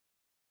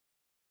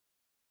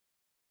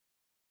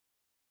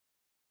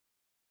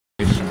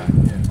this side.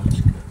 Yeah,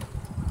 that's good.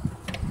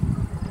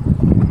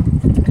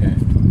 Okay,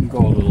 you can go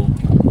a little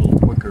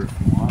quicker if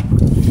you want.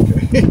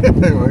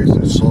 Okay. Why is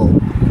it slow?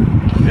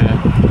 Yeah.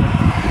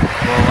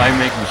 Well, I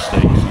make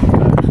mistakes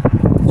sometimes.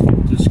 Let's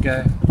get this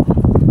guy.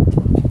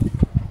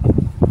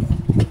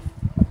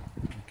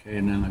 Okay,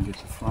 and then I'll get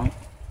the front.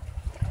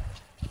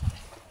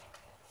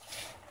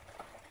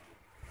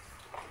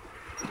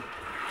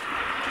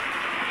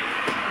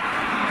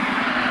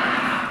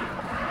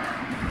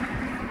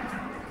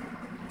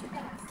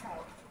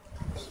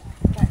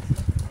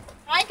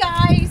 Hi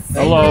guys!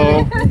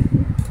 Hello!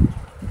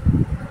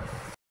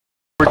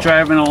 We're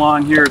driving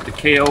along here at the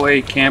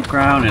KOA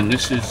campground, and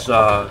this is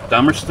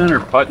Dummerston or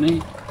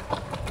Putney.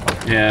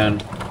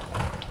 And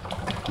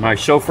my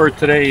chauffeur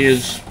today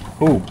is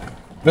who?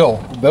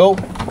 Bill. Bill?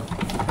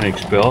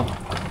 Thanks, Bill.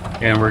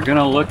 And we're going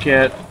to look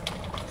at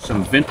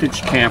some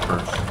vintage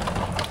campers.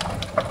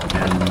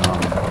 And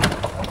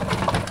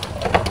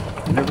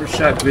never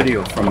shot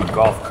video from a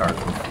golf cart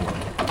before.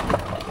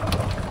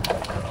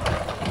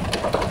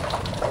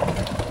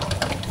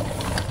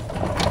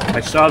 I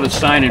saw the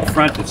sign in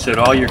front that said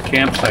all your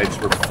campsites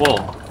were full.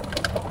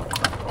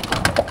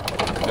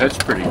 That's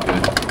pretty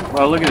good.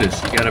 Well, look at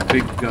this. You got a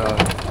big,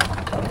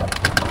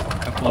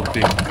 couple of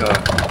big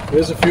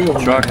There's a few of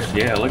them. trucks.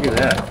 Yeah, look at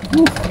that.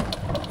 Woo.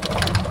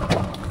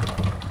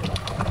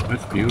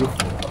 That's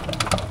beautiful.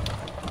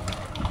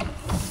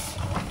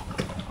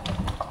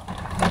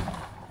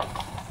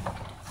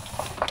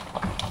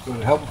 Would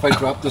it help if I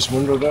drop this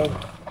window down?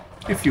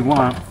 If you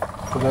want.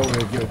 So that way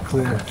I get it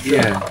clear.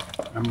 Yeah,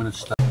 I'm going to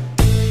stop.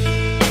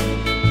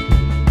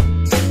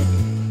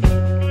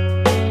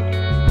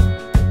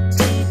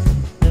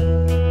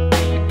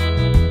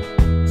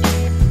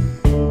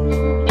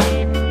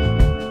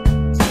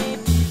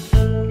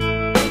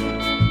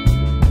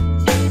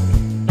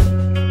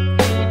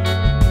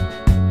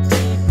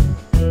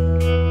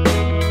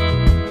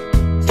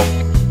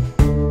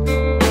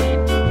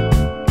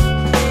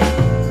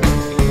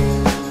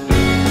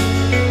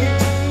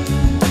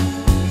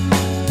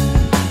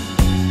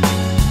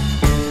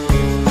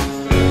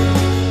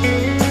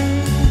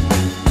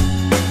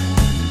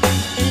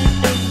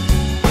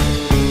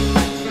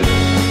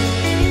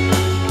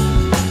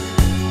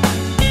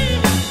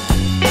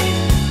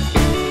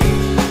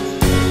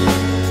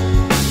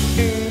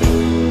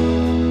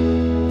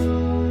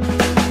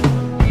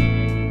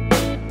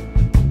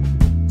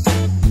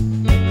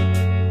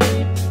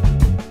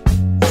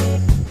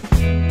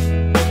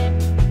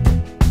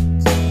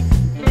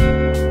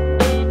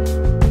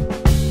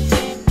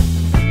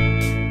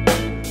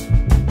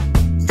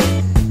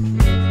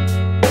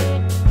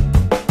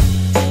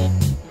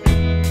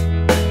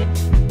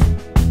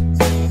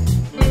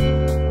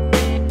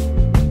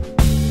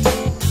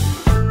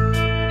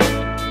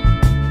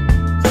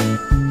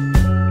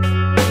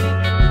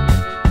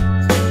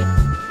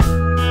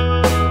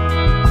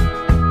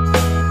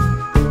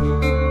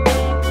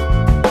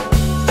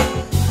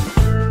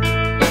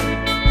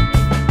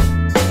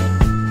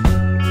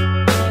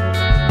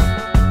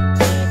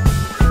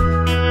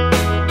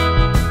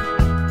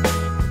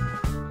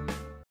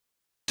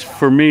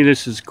 For me,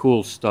 this is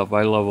cool stuff.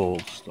 I love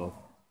old stuff.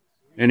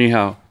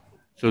 Anyhow,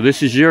 so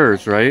this is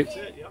yours, right? That's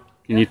it, yep.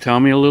 Can you tell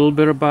me a little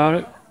bit about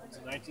it? It's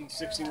a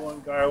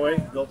 1961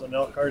 Garway, built in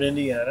Elkhart,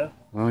 Indiana.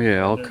 Oh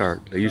yeah,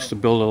 Elkhart. They used to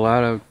build a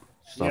lot of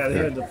stuff Yeah, they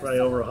there. had probably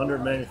over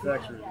 100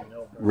 manufacturers in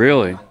Elkhart.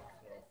 Really?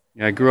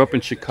 Yeah, I grew up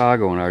in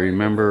Chicago, and I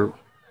remember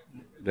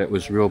that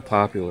was real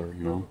popular,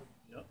 you know.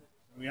 Yep.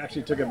 We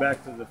actually took it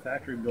back to the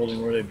factory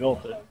building where they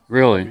built it.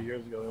 Really? 3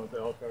 years ago, we went to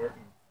Elkhart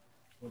and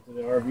went to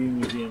the RV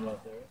museum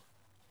out there.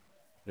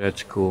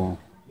 That's cool.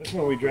 This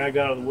one we dragged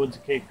out of the woods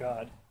of Cape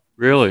Cod.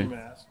 Really?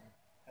 Mass.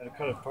 Had to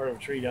cut a part of a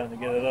tree down to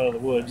get it out of the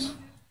woods.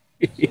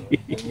 So, and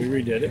we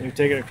redid it. We've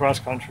taken it cross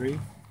country.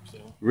 So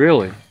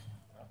Really?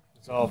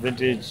 it's all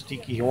vintage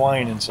tiki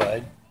Hawaiian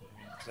inside.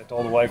 'Cause I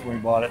told the wife when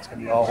we bought it, it's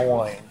going to be all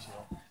Hawaiian.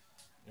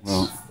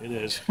 So it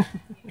is.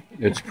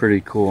 It's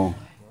pretty cool.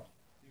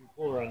 You can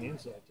pull her on the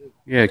inside too.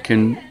 Yeah,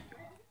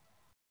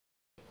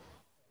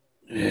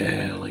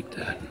 yeah, I like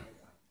that.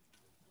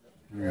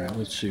 All right,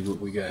 let's see what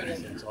we got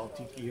in here. It's all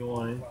tiki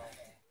Hawaiian.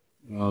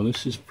 Oh,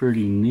 this is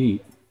pretty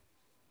neat.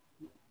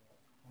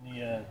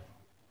 The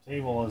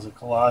table is a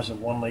collage of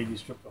one lady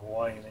stripped of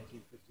Hawaii in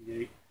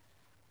 1958.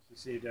 She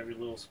saved every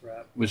little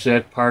scrap. Was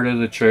that part of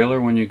the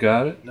trailer when you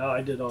got it? No,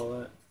 I did all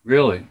that.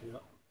 Really?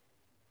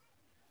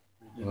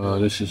 Yeah. Oh,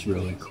 this is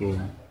really cool.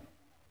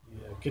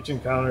 The kitchen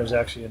counter is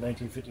actually a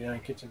 1959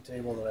 kitchen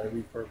table that I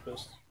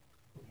repurposed.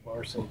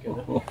 Bar sink in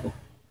it.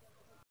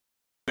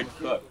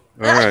 All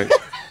right.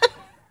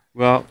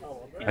 Well,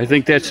 I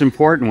think that's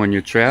important when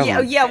you're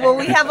traveling. Yeah, well,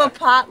 we have a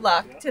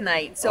potluck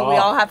tonight, so we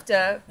all have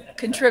to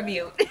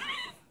contribute.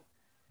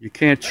 You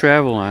can't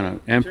travel on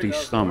an empty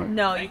stomach.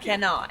 No, you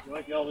cannot.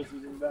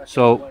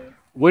 So,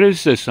 what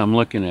is this I'm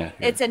looking at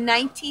here? It's a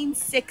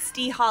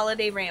 1960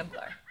 Holiday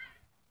Rambler.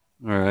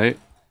 All right.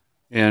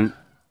 And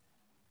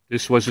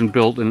this wasn't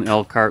built in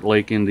Elkhart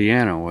Lake,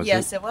 Indiana, was it?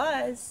 Yes, it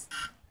was.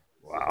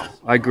 Wow.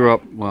 I grew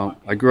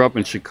up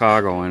in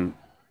Chicago, and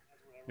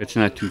It's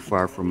not too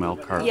far from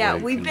Elkhart Yeah,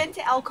 Lake. we've been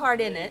to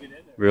Elkhart in it.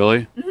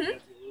 Really? Mm-hmm.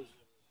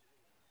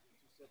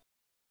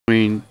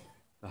 Between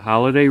the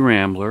Holiday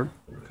Rambler,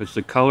 because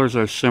the colors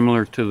are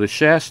similar to the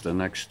Shasta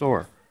next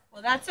door.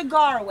 Well, that's a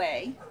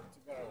Garway.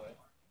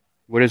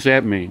 What does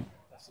that mean?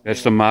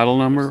 That's the model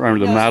number or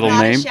the No, model it's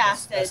not name? a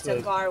Shasta, it's a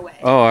Garway.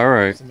 Oh, all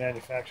right. It's the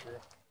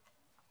manufacturer.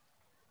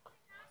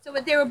 So,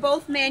 but they were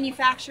both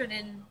manufactured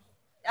in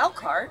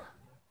Elkhart,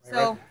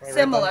 so Right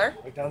similar.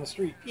 right down the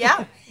street.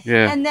 Yeah.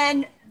 Yeah. And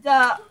then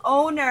the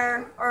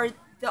owner or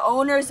the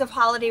owners of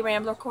Holiday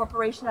Rambler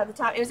Corporation at the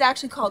time, it was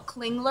actually called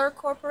Klingler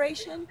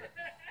Corporation.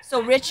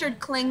 So Richard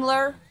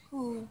Klingler,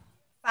 who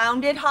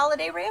founded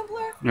Holiday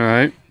Rambler, All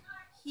right.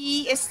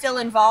 he is still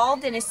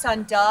involved, and his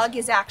son Doug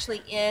is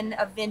actually in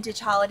a vintage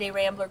Holiday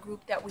Rambler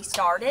group that we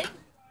started.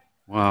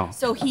 Wow.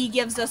 So he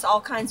gives us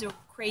all kinds of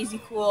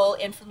crazy cool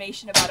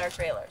information about our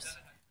trailers.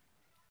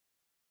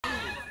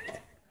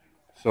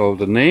 So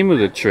the name of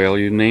the trail,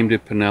 you named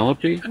it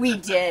Penelope? We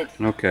did.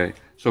 Okay.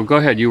 So go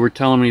ahead. You were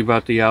telling me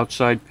about the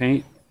outside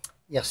paint?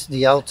 Yes,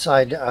 the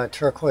outside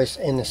turquoise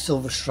and the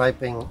silver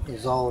striping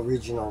is all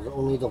original.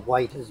 Only the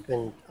white has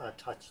been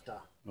touched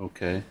up.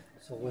 Okay.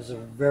 So it was a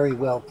very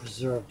well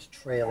preserved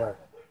trailer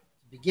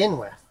to begin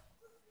with.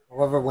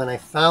 However, when I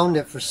found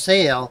it for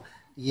sale,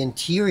 the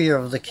interior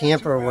of the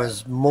camper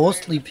was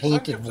mostly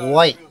painted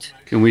white.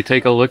 Can we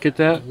take a look at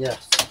that?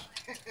 Yes.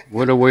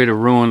 What a way to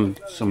ruin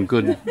some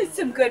good,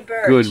 Some good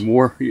birch. good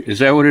war. Is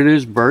that what it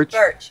is? Birch?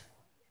 Birch.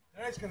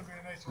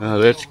 Oh,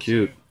 that's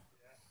cute.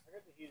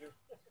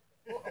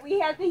 We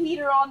had the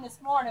heater on this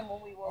morning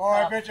when we woke Oh,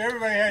 I up. bet you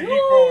everybody had heat going.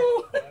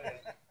 Woo! It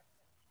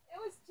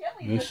was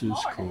chilly This this is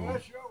morning. cool.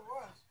 That sure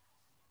was.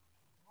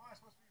 Well, it's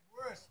supposed to be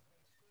worse.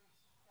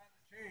 It's starting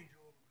to change a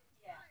little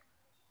bit. Yeah.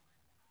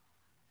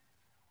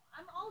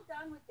 I'm all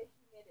done with the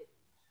humidity.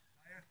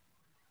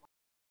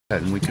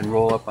 And we can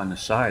roll up on the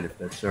side if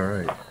that's all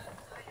right.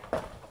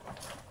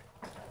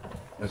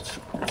 That's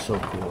so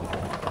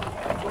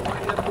cool.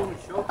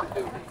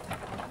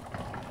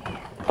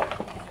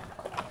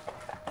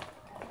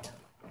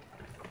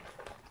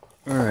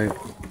 All right.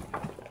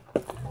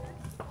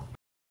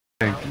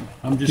 Okay,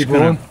 I'm just Keep gonna.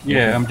 going?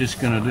 Yeah, I'm just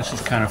gonna. This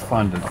is kind of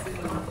fun to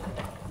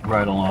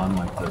ride along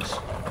like this.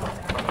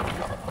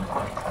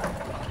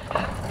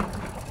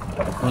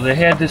 Well, they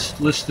had this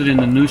listed in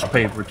the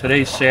newspaper.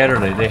 Today's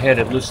Saturday. They had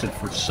it listed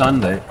for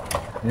Sunday.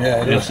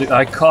 Yeah, it is.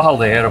 I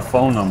called, they had a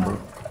phone number,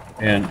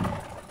 and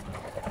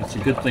it's a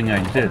good thing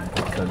I did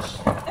because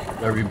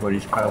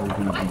everybody's probably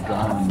going to be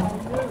gone.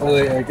 Well,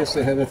 I guess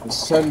they had it for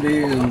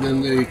Sunday, and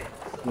then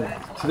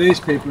today's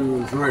paper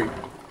was right.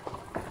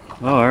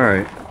 Oh, all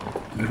right.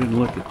 I didn't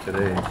look at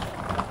today's.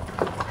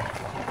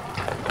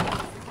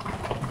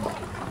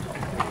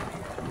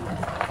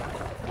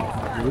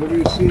 Whatever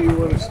you see, you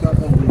want to stop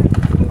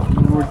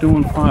on. We're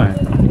doing fine.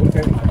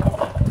 Okay.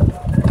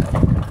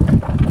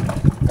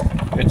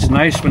 It's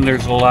nice when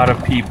there's a lot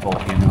of people,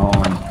 you know.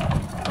 And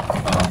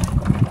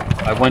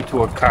I went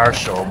to a car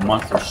show a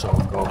month or so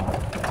ago.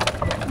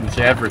 It was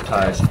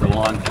advertised for a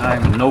long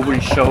time, and nobody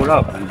showed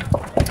up. And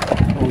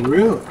Oh,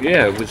 really?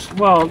 yeah, it was.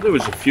 Well, there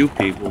was a few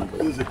people. But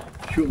There's a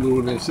cute little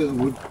one that says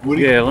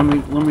Woody. yeah,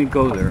 let me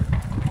go there.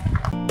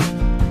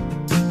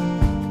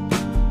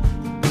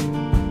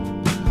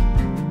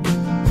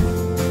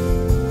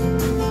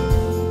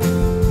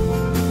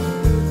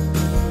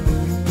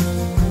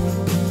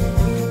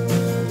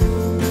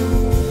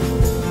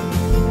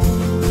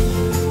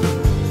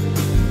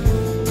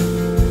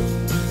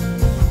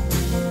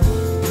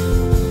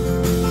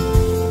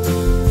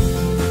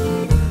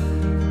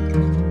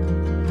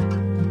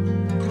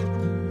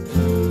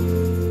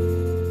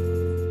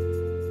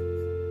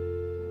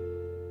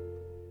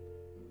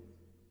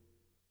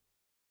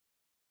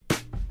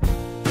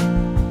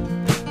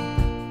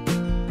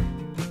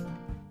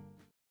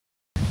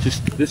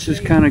 This is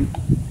kind of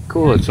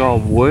cool. It's all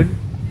wood.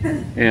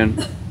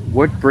 And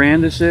what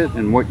brand is it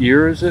and what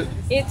year is it?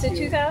 It's a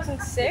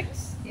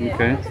 2006.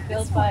 Okay. It was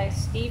built by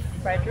Steve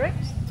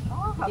Fredericks.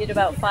 He did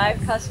about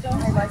 5 custom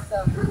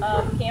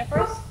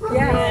campers.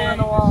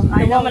 And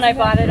the woman I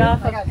bought it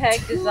off of,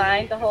 Peg,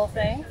 designed the whole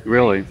thing.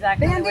 Really?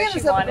 Exactly the way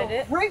she wanted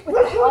it.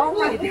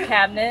 She did the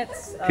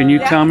cabinets. Can you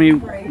tell me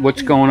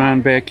what's going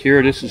on back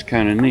here? This is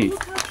kind of neat.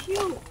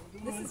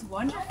 This is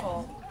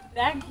wonderful.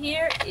 Back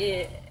here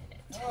it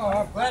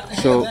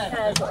So,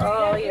 has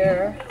all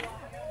your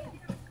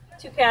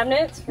 2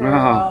 cabinets for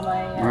wow. all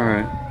my All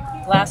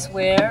right.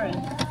 glassware,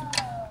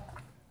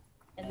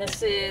 and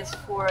this is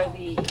for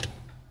the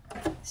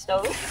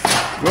stove.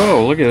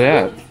 Whoa, look at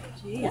that.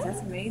 Jeez, that's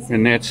amazing.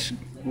 And that's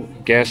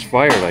gas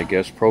fired, I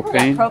guess.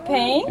 Propane?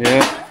 Propane.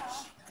 Yeah.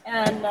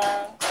 And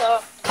so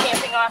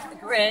camping off the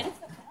grid.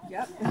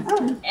 Yep.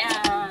 And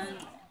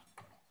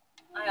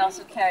I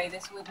also carry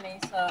this with me,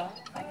 so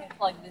I can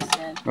plug this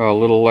in. Oh, a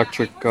little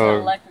electric. It's an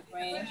electric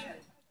range,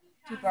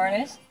 2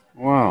 burners.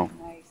 Wow.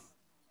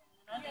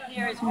 Under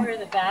here is where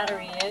the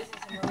battery is.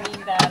 It's a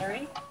marine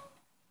battery.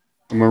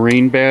 A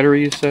marine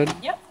battery, you said?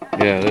 Yep.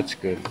 Yeah, that's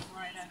good.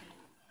 Right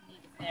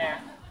underneath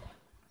there.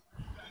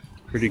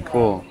 Pretty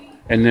cool.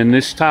 And then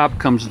this top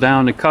comes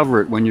down to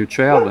cover it when you're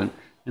traveling.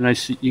 And I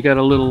see you got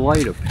a little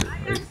light up here,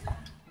 right? I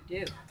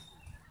do.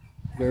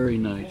 Very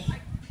nice.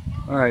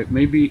 All right,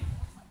 maybe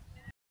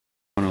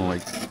I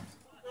want to like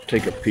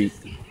take a peek.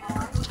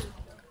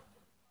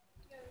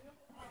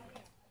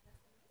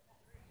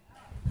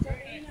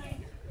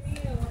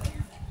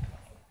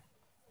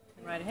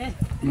 Right ahead.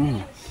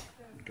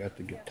 Got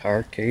the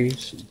guitar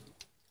case, and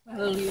My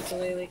little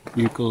ukulele.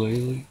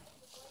 ukulele.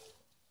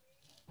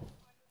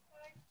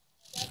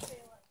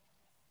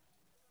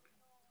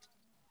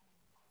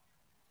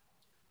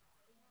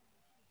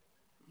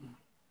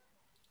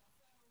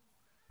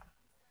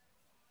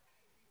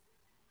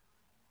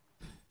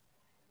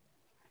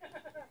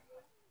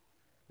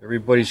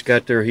 Everybody's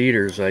got their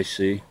heaters, I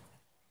see.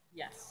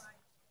 Yes.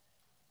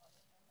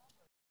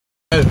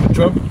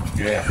 Trump?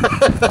 Yeah.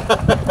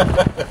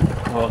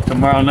 Well,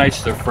 tomorrow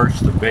night's their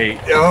first debate.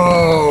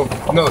 Oh,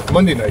 no, it's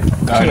Monday night.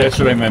 That's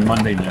what I meant,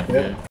 Monday night.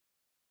 Yeah.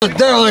 The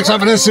derelicts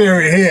up in this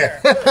area here.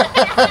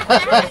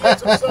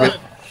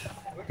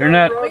 They're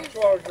not. We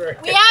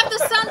have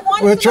the sun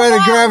once We're in a trying to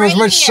while grab as right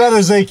much here. sun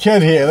as they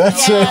can here.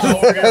 That's it.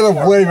 I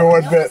don't blame you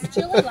one bit.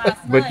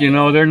 But you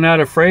know, they're not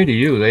afraid of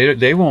you.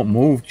 They won't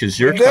move because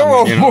you're They coming.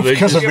 won't You know, move they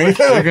 'cause of just- me.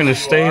 They're gonna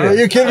stay Are there.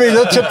 you kidding me?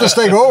 They'll tip this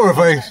thing over if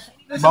I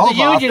mouth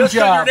off. Just 'cause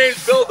your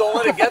name's Bill, don't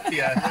let it get to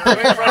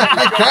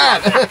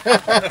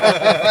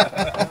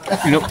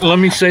you. You know, let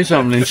me say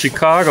something. In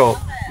Chicago,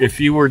 if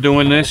you were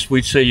doing this,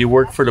 we'd say you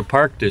work for the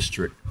Park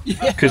District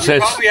because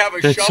Probably have a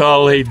that's shovel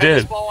all with they a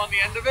tennis did. ball on the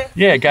end of it.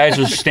 Yeah, guys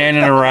were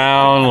standing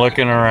around,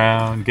 looking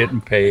around,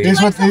 getting paid.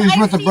 He's with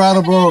the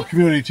Brattleboro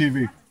Community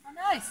TV.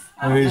 Nice.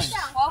 And he's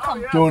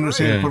Welcome. doing this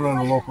here Yeah. to put it on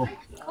the local.